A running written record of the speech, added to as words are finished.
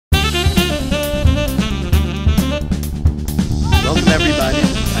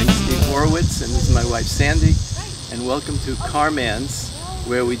Carmance, and this is my wife Sandy, and welcome to Carmance,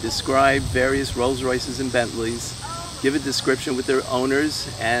 where we describe various Rolls Royces and Bentleys, give a description with their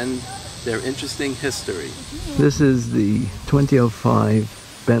owners and their interesting history. This is the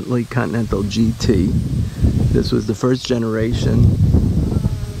 2005 Bentley Continental GT. This was the first generation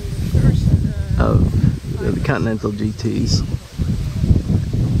of the Continental GTs.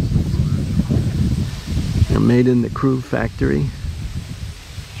 They're made in the Crewe factory,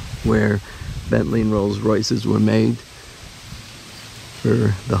 where Bentley and Rolls Royces were made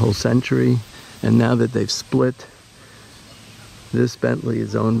for the whole century. And now that they've split, this Bentley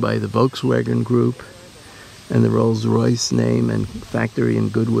is owned by the Volkswagen Group, and the Rolls Royce name and factory in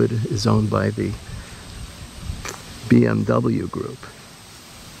Goodwood is owned by the BMW Group.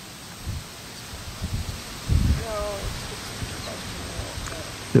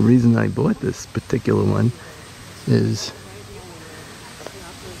 The reason I bought this particular one is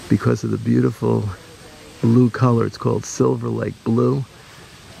because of the beautiful blue color. It's called Silver Lake Blue,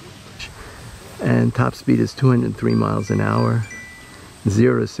 and top speed is 203 miles an hour.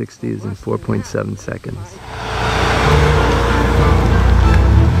 0 to 60 is in 4.7 seconds.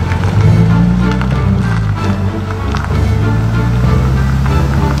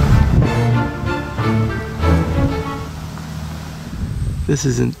 This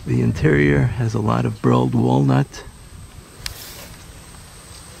isn't the interior, has a lot of burled walnut.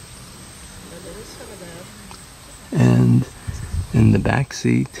 And in the back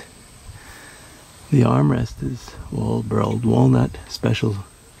seat, the armrest is all burled walnut, special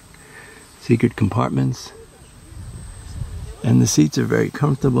secret compartments. And the seats are very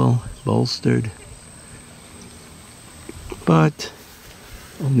comfortable, bolstered, but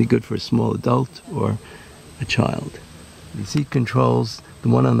only good for a small adult or a child. The seat controls, the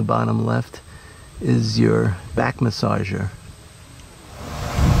one on the bottom left, is your back massager.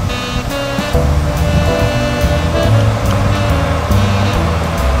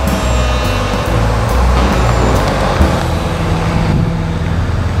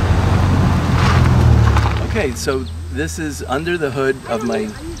 Okay, so this is under the hood of my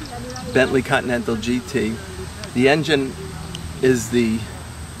Bentley Continental GT. The engine is the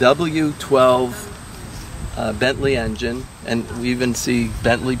W12 Bentley engine, and we even see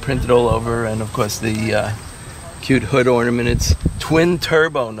Bentley printed all over, and of course the cute hood ornament. It's twin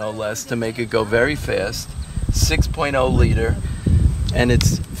turbo, no less, to make it go very fast. 6.0 liter, and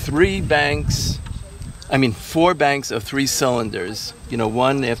it's 4 banks of 3 cylinders, you know,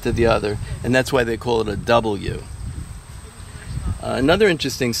 one after the other, and that's why they call it a W. Another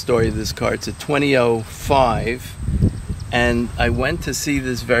interesting story of this car, it's a 2005, and I went to see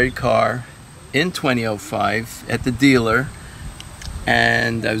this very car in 2005 at the dealer,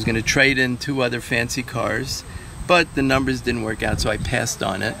 and I was going to trade in 2 other fancy cars, but the numbers didn't work out, so I passed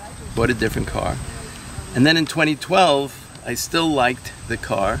on it, bought a different car. And then in 2012 I still liked the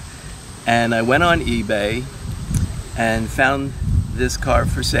car, and I went on eBay and found this car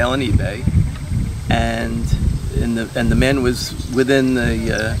for sale on eBay, and the man was within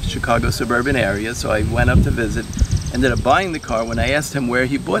the Chicago suburban area, so I went up to visit. Ended up buying the car. When I asked him where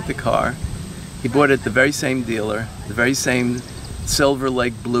he bought the car, he bought it at the very same dealer, the very same Silver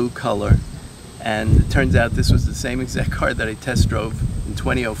Lake Blue color, and it turns out this was the same exact car that I test drove in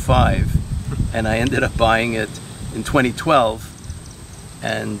 2005, and I ended up buying it in 2012,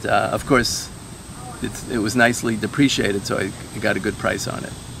 and of course it was nicely depreciated, so I got a good price on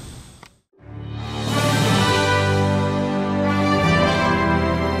it.